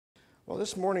Well,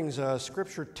 this morning's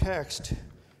scripture text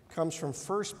comes from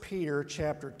 1 Peter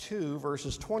chapter 2,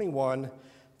 verses 21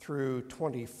 through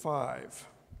 25.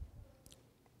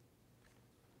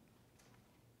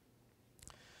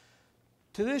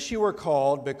 To this you were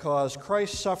called because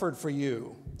Christ suffered for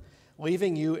you,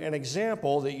 leaving you an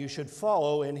example that you should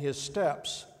follow in his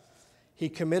steps. He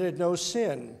committed no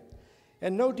sin,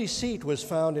 and no deceit was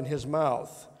found in his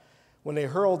mouth. When they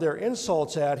hurled their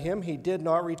insults at him, he did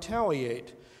not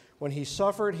retaliate. When he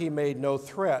suffered, he made no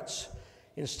threats.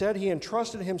 Instead, he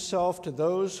entrusted himself to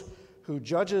those who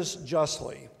judges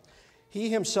justly. He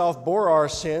himself bore our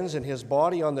sins in his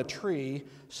body on the tree,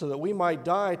 so that we might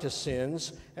die to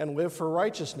sins and live for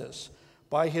righteousness.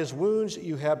 By his wounds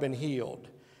you have been healed.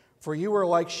 For you were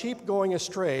like sheep going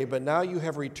astray, but now you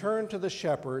have returned to the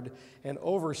shepherd and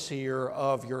overseer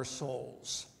of your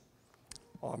souls.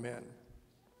 Amen.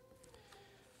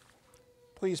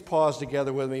 Please pause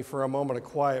together with me for a moment of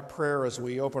quiet prayer as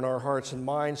we open our hearts and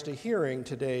minds to hearing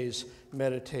today's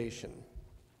meditation.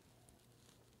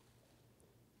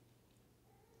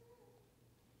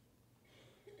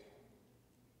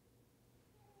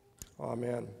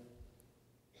 Amen.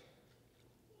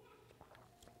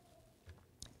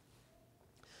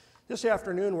 This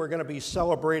afternoon we're going to be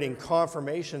celebrating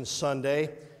Confirmation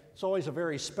Sunday. It's always a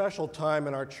very special time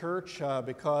in our church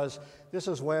because this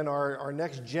is when our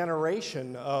next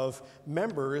generation of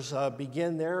members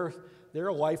begin their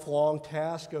lifelong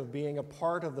task of being a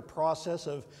part of the process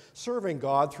of serving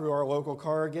God through our local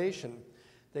congregation.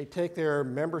 They take their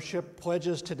membership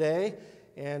pledges today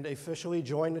and officially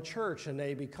join the church, and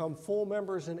they become full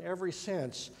members in every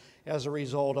sense as a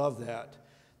result of that.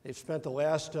 They've spent the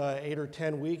last 8 or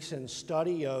 10 weeks in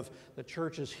study of the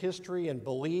church's history and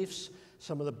beliefs.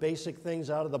 Some of the basic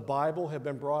things out of the Bible have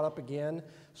been brought up again,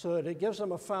 so that it gives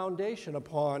them a foundation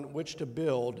upon which to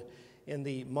build in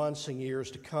the months and years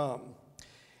to come.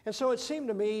 And so it seemed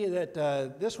to me that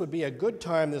this would be a good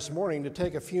time this morning to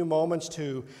take a few moments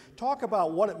to talk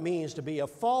about what it means to be a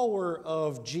follower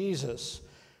of Jesus,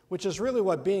 which is really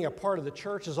what being a part of the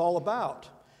church is all about.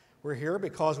 We're here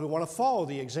because we want to follow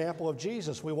the example of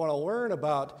Jesus. We want to learn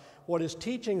about what his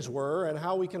teachings were and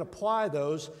how we can apply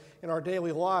those in our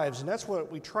daily lives. And that's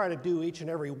what we try to do each and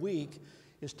every week,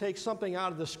 is take something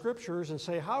out of the scriptures and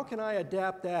say, how can I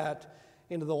adapt that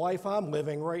into the life I'm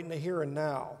living right in the here and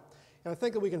now? And I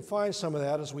think that we can find some of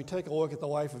that as we take a look at the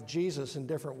life of Jesus in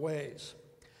different ways.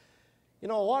 You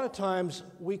know, a lot of times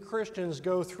we Christians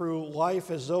go through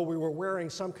life as though we were wearing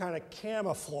some kind of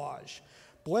camouflage,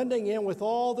 blending in with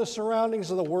all the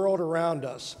surroundings of the world around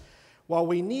us. While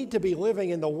we need to be living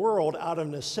in the world out of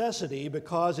necessity,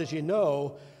 because, as you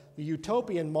know, the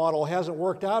utopian model hasn't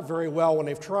worked out very well when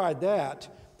they've tried that,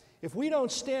 if we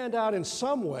don't stand out in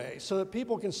some way so that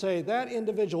people can say that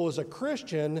individual is a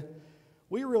Christian,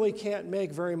 we really can't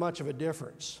make very much of a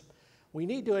difference. We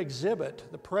need to exhibit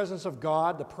the presence of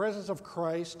God, the presence of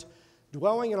Christ,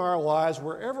 dwelling in our lives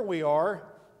wherever we are,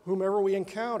 whomever we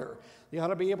encounter. You ought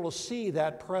to be able to see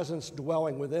that presence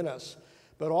dwelling within us.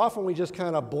 But often we just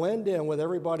kind of blend in with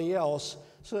everybody else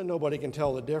so that nobody can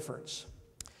tell the difference.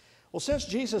 Well, since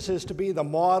Jesus is to be the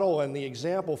model and the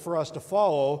example for us to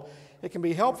follow, it can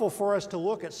be helpful for us to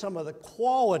look at some of the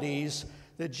qualities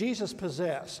that Jesus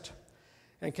possessed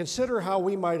and consider how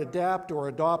we might adapt or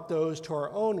adopt those to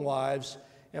our own lives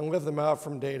and live them out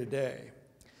from day to day.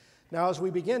 Now, as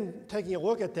we begin taking a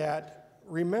look at that,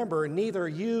 remember, neither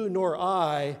you nor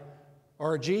I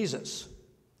are Jesus.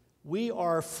 We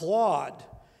are flawed.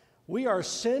 We are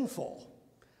sinful.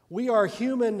 We are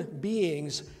human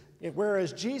beings,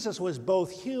 whereas Jesus was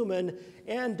both human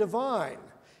and divine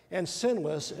and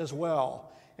sinless as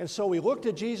well. And so we look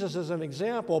to Jesus as an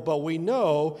example, but we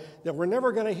know that we're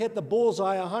never going to hit the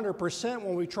bullseye 100%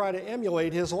 when we try to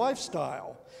emulate his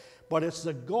lifestyle. But it's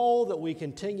the goal that we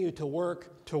continue to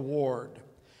work toward.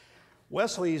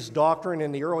 Wesley's doctrine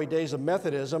in the early days of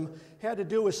Methodism had to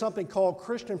do with something called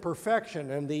Christian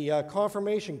perfection, and the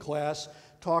confirmation class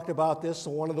talked about this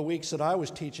one of the weeks that I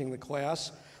was teaching the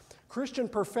class. Christian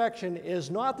perfection is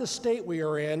not the state we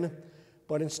are in,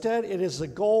 but instead it is the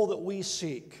goal that we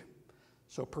seek.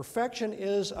 So perfection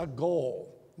is a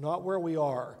goal, not where we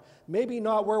are. Maybe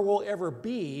not where we'll ever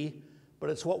be, but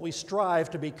it's what we strive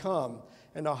to become.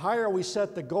 And the higher we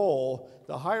set the goal,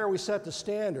 the higher we set the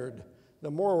standard,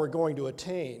 the more we're going to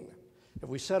attain. If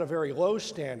we set a very low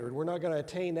standard, we're not going to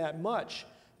attain that much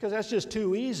because that's just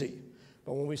too easy.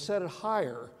 But when we set it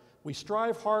higher, we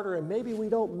strive harder, and maybe we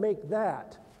don't make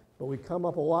that, but we come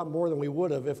up a lot more than we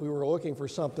would have if we were looking for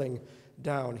something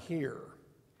down here.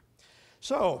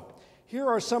 So, here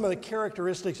are some of the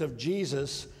characteristics of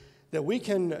Jesus that we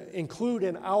can include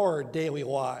in our daily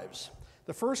lives.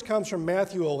 The first comes from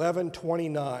Matthew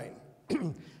 11:29.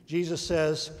 Jesus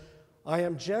says, "I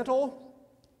am gentle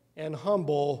and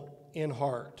humble in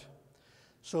heart."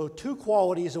 So two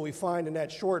qualities that we find in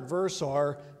that short verse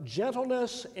are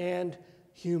gentleness and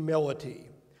humility.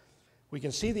 We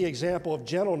can see the example of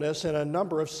gentleness in a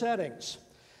number of settings.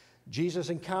 Jesus'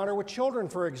 encounter with children,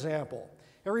 for example.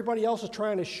 Everybody else is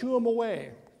trying to shoo him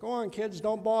away. "Go on, kids,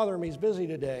 don't bother him, he's busy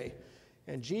today."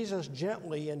 And Jesus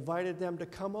gently invited them to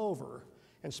come over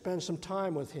and spend some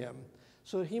time with him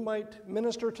so that he might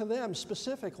minister to them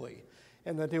specifically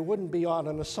and that they wouldn't be out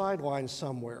on the sidelines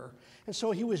somewhere. And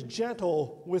so he was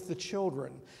gentle with the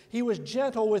children. He was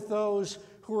gentle with those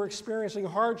who were experiencing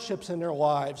hardships in their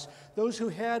lives, those who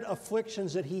had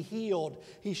afflictions that he healed.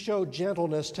 He showed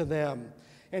gentleness to them.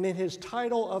 And in his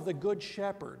title of the Good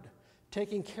Shepherd,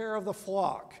 taking care of the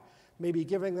flock, maybe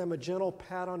giving them a gentle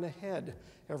pat on the head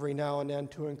every now and then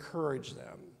to encourage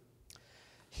them.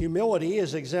 Humility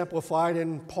is exemplified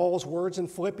in Paul's words in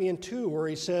Philippians 2, where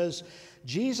he says,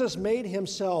 "Jesus made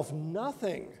himself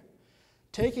nothing,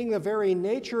 taking the very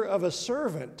nature of a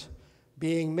servant,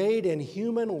 being made in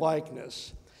human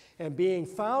likeness, and being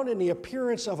found in the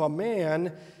appearance of a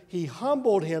man, he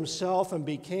humbled himself and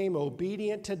became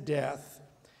obedient to death,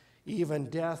 even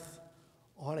death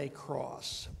on a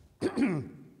cross."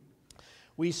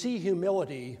 We see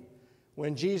humility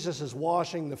when Jesus is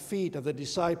washing the feet of the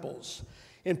disciples,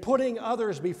 in putting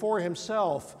others before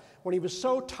himself. When he was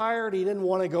so tired he didn't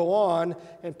want to go on,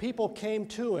 and people came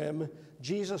to him,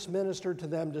 Jesus ministered to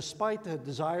them despite the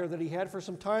desire that he had for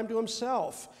some time to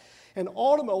himself. And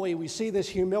ultimately, we see this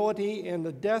humility in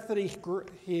the death that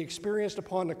he experienced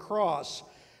upon the cross,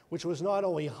 which was not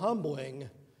only humbling,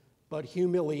 but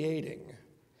humiliating.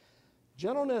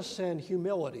 Gentleness and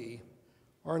humility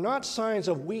are not signs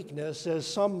of weakness, as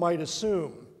some might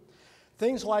assume.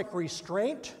 Things like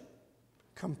restraint,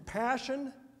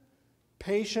 compassion,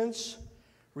 patience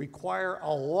require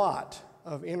a lot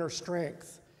of inner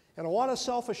strength and a lot of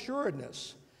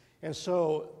self-assuredness. And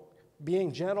so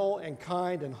being gentle and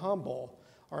kind and humble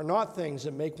are not things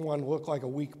that make one look like a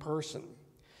weak person.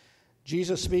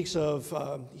 Jesus speaks of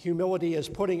humility as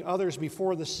putting others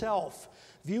before the self,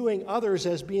 viewing others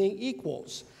as being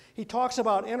equals. He talks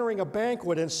about entering a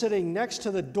banquet and sitting next to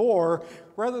the door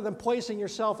rather than placing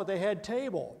yourself at the head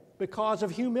table because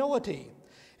of humility.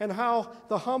 And how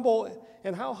humble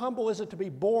is it to be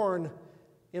born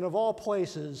in, of all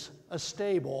places, a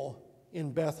stable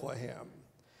in Bethlehem.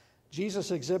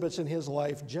 Jesus exhibits in his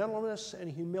life gentleness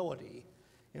and humility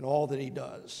in all that he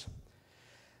does.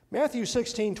 Matthew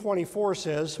 16:24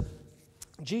 says,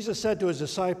 Jesus said to his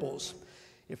disciples,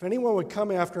 "If anyone would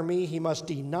come after me, he must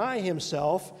deny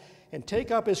himself and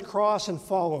take up his cross and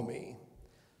follow me."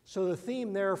 So the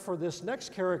theme there for this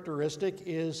next characteristic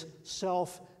is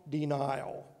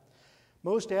self-denial.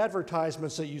 Most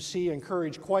advertisements that you see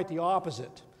encourage quite the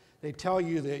opposite. They tell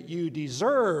you that you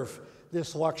deserve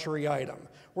this luxury item,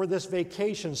 or this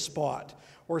vacation spot,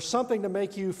 or something to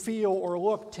make you feel or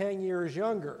look 10 years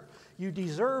younger. You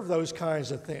deserve those kinds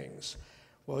of things.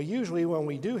 Well, usually when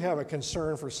we do have a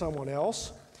concern for someone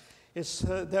else, it's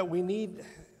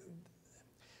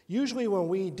usually when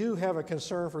we do have a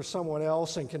concern for someone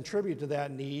else and contribute to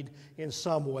that need in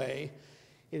some way,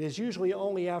 it is usually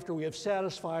only after we have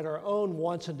satisfied our own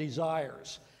wants and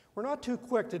desires. We're not too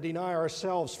quick to deny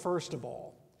ourselves, first of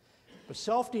all. But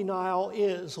self-denial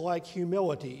is, like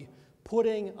humility,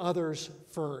 putting others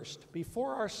first,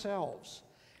 before ourselves.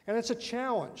 And it's a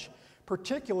challenge,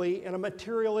 particularly in a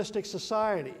materialistic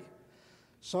society.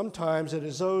 Sometimes it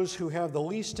is those who have the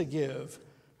least to give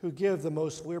who give the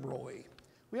most liberally.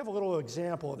 We have a little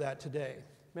example of that today.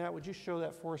 Matt, would you show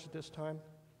that for us at this time?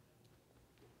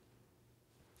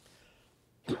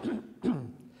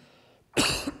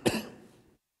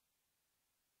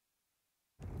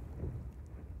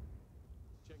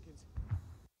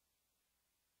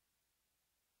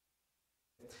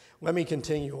 Let me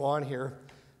continue on here.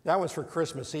 That was for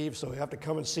Christmas Eve, so we have to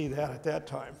come and see that at that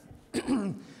time.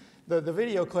 The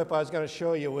video clip I was going to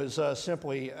show you was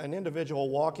simply an individual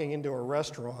walking into a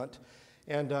restaurant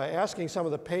and asking some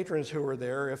of the patrons who were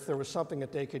there if there was something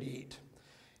that they could eat.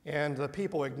 And the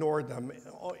people ignored them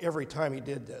every time he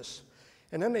did this.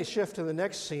 And then they shift to the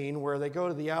next scene where they go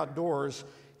to the outdoors,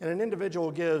 and an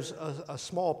individual gives a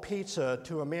small pizza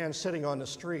to a man sitting on the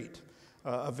street,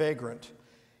 a vagrant.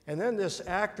 And then this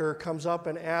actor comes up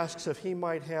and asks if he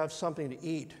might have something to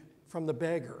eat from the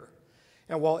beggar.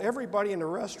 And while everybody in the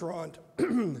restaurant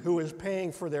who is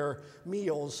paying for their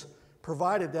meals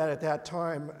provided that at that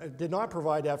time, did not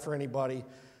provide that for anybody,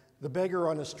 the beggar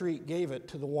on the street gave it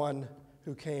to the one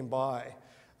who came by.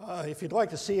 If you'd like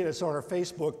to see it, it's on our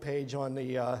Facebook page on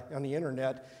the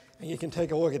internet, and you can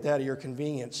take a look at that at your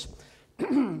convenience.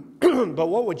 But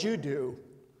what would you do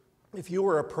if you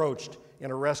were approached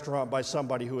in a restaurant by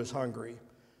somebody who is hungry?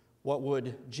 What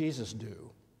would Jesus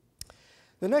do?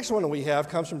 The next one that we have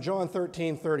comes from John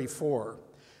 13:34.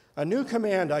 A new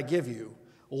command I give you,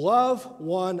 love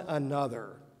one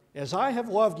another. As I have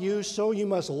loved you, so you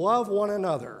must love one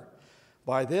another.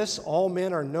 By this all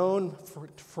men are known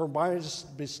for my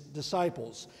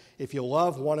disciples, if you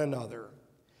love one another.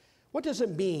 What does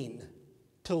it mean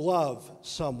to love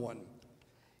someone?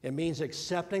 It means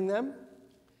accepting them.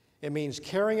 It means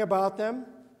caring about them,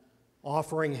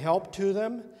 offering help to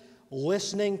them,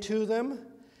 listening to them,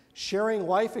 sharing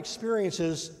life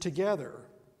experiences together.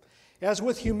 As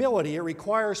with humility, it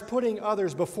requires putting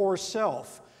others before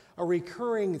self, a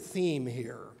recurring theme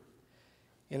here.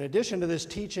 In addition to this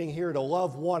teaching here to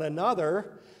love one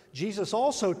another, Jesus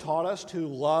also taught us to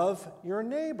love your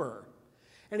neighbor.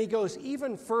 And he goes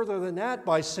even further than that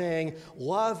by saying,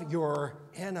 love your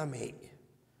enemy.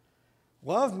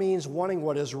 Love means wanting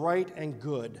what is right and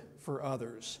good for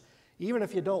others. Even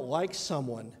if you don't like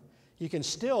someone, you can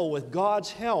still, with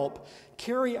God's help,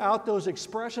 carry out those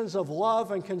expressions of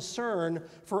love and concern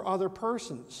for other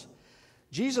persons.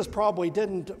 Jesus probably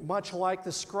didn't much like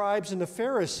the scribes and the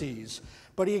Pharisees,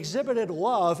 but he exhibited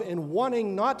love in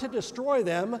wanting not to destroy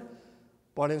them,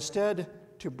 but instead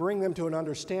to bring them to an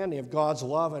understanding of God's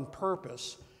love and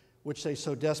purpose, which they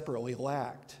so desperately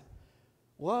lacked.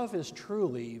 Love is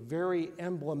truly very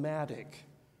emblematic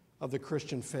of the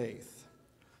Christian faith.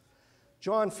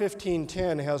 John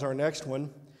 15:10 has our next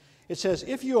one. It says,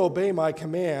 if you obey my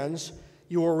commands,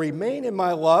 you will remain in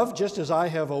my love, just as I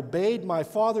have obeyed my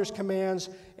Father's commands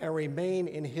and remain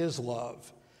in his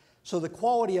love. So the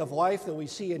quality of life that we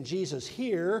see in Jesus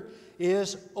here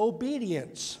is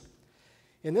obedience.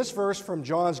 In this verse from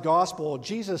John's Gospel,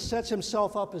 Jesus sets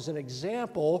himself up as an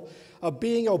example of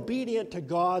being obedient to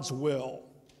God's will.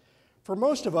 For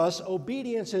most of us,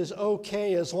 obedience is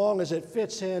okay as long as it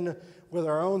fits in with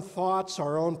our own thoughts,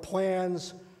 our own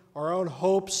plans, our own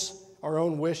hopes, our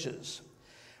own wishes.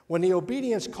 When the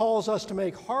obedience calls us to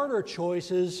make harder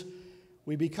choices,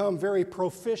 we become very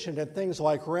proficient at things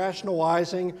like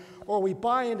rationalizing, or we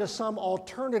buy into some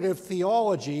alternative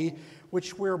theology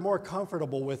which we're more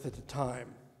comfortable with at the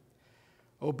time.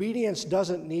 Obedience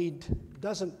doesn't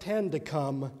tend to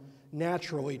come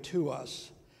naturally to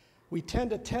us. We tend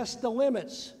to test the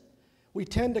limits. We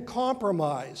tend to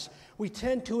compromise. We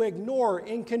tend to ignore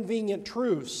inconvenient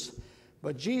truths.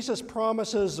 But Jesus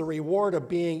promises the reward of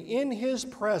being in his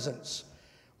presence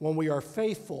when we are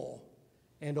faithful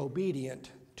and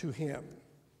obedient to him.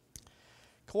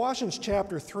 Colossians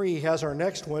chapter 3 has our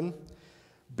next one.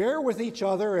 Bear with each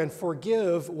other and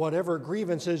forgive whatever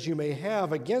grievances you may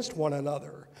have against one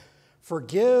another.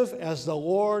 Forgive as the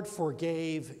Lord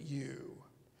forgave you.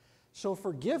 So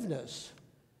forgiveness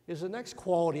is the next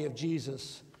quality of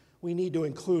Jesus we need to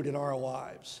include in our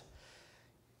lives.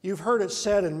 You've heard it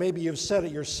said, and maybe you've said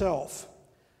it yourself,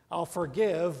 I'll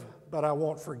forgive, but I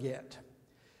won't forget.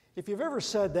 If you've ever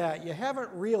said that, you haven't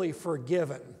really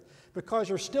forgiven because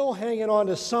you're still hanging on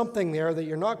to something there that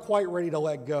you're not quite ready to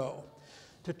let go.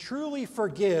 To truly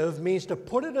forgive means to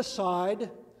put it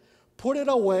aside, put it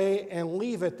away, and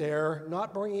leave it there,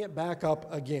 not bringing it back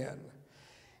up again.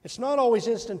 It's not always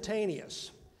instantaneous,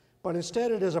 but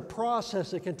instead it is a process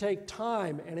that can take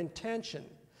time and intention.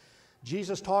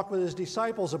 Jesus talked with his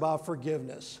disciples about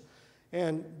forgiveness,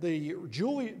 and the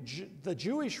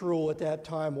Jewish rule at that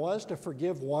time was to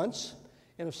forgive once,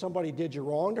 and if somebody did you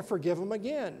wrong, to forgive them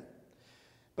again.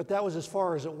 But that was as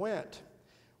far as it went.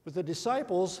 With the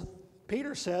disciples,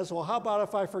 Peter says, well, how about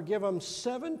if I forgive them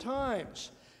 7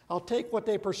 times? I'll take what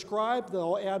they prescribed,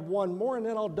 they'll add 1 more, and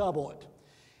then I'll double it.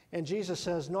 And Jesus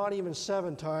says, not even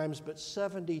 7 times, but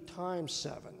 70 times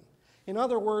 7. In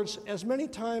other words, as many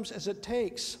times as it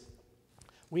takes.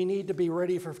 We need to be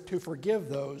ready to forgive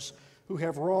those who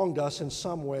have wronged us in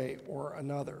some way or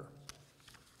another.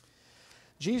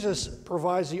 Jesus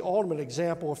provides the ultimate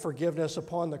example of forgiveness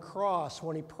upon the cross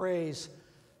when he prays,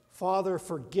 Father,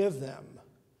 forgive them,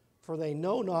 for they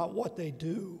know not what they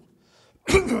do.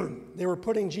 They were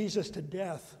putting Jesus to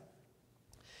death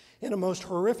in a most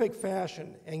horrific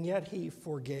fashion, and yet he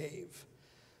forgave.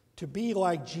 To be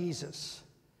like Jesus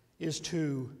is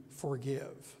to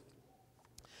forgive.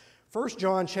 1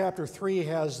 John chapter 3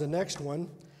 has the next one.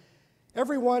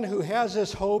 Everyone who has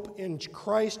this hope in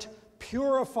Christ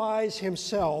purifies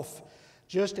himself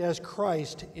just as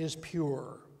Christ is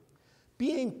pure.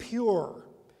 Being pure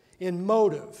in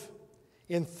motive,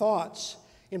 in thoughts,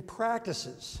 in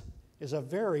practices is a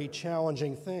very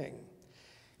challenging thing.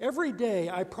 Every day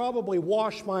I probably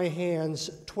wash my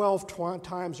hands 12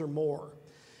 times or more.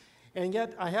 And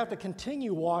yet I have to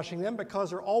continue washing them because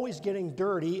they're always getting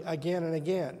dirty again and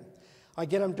again. I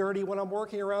get them dirty when I'm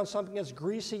working around something that's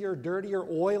greasy or dirty or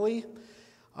oily.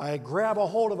 I grab a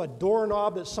hold of a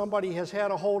doorknob that somebody has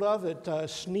had a hold of that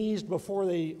sneezed before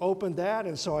they opened that,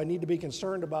 and so I need to be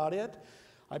concerned about it.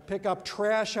 I pick up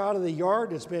trash out of the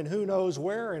yard that's been who knows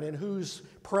where and in whose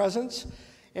presence,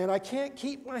 and I can't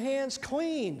keep my hands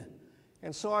clean.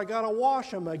 And so I got to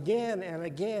wash them again and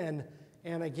again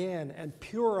and again and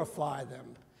purify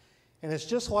them. And it's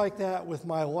just like that with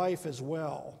my life as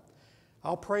well.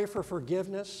 I'll pray for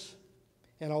forgiveness,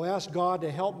 and I'll ask God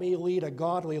to help me lead a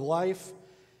godly life.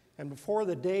 And before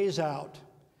the day's out,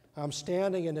 I'm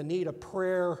standing in the need of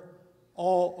prayer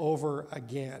all over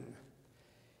again.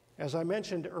 As I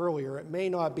mentioned earlier, it may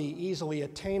not be easily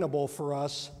attainable for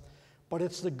us, but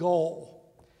it's the goal.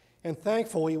 And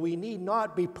thankfully, we need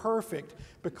not be perfect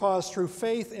because through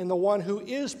faith in the one who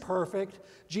is perfect,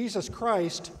 Jesus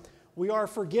Christ, we are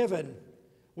forgiven.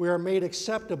 We are made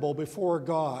acceptable before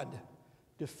God,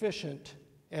 deficient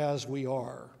as we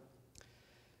are.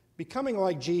 Becoming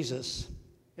like Jesus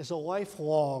is a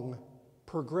lifelong,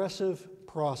 progressive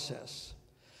process.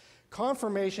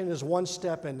 Confirmation is one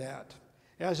step in that,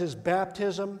 as is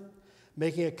baptism,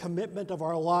 making a commitment of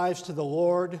our lives to the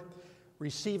Lord,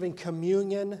 receiving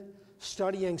communion,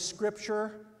 studying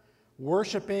Scripture,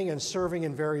 worshiping and serving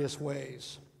in various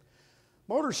ways.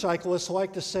 Motorcyclists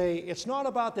like to say, it's not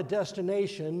about the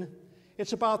destination,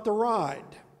 it's about the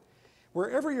ride.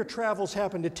 Wherever your travels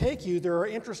happen to take you, there are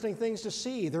interesting things to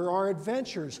see. There are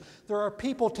adventures. There are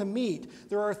people to meet.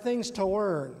 There are things to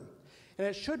learn. And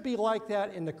it should be like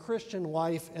that in the Christian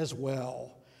life as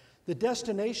well. The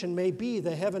destination may be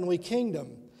the heavenly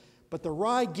kingdom, but the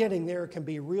ride getting there can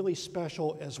be really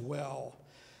special as well.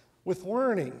 With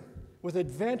learning, with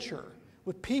adventure,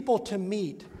 with people to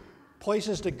meet,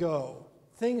 places to go,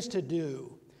 things to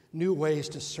do, new ways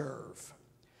to serve.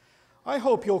 I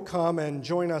hope you'll come and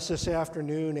join us this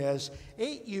afternoon as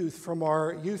 8 youth from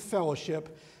our youth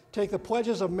fellowship take the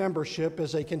pledges of membership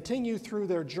as they continue through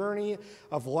their journey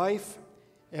of life,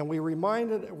 and we're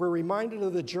reminded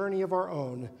of the journey of our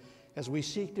own as we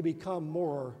seek to become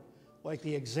more like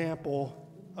the example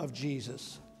of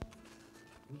Jesus.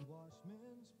 Wash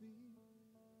men's feet,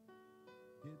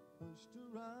 get pushed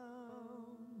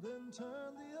around, then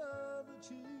turn the other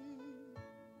cheek.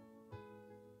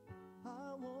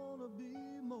 I wanna be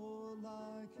more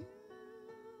like him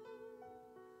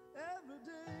every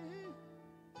day,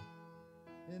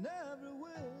 in every way.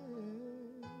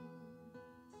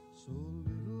 So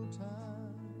little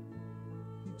time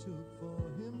he took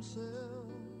for himself,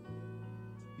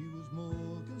 he was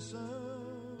more concerned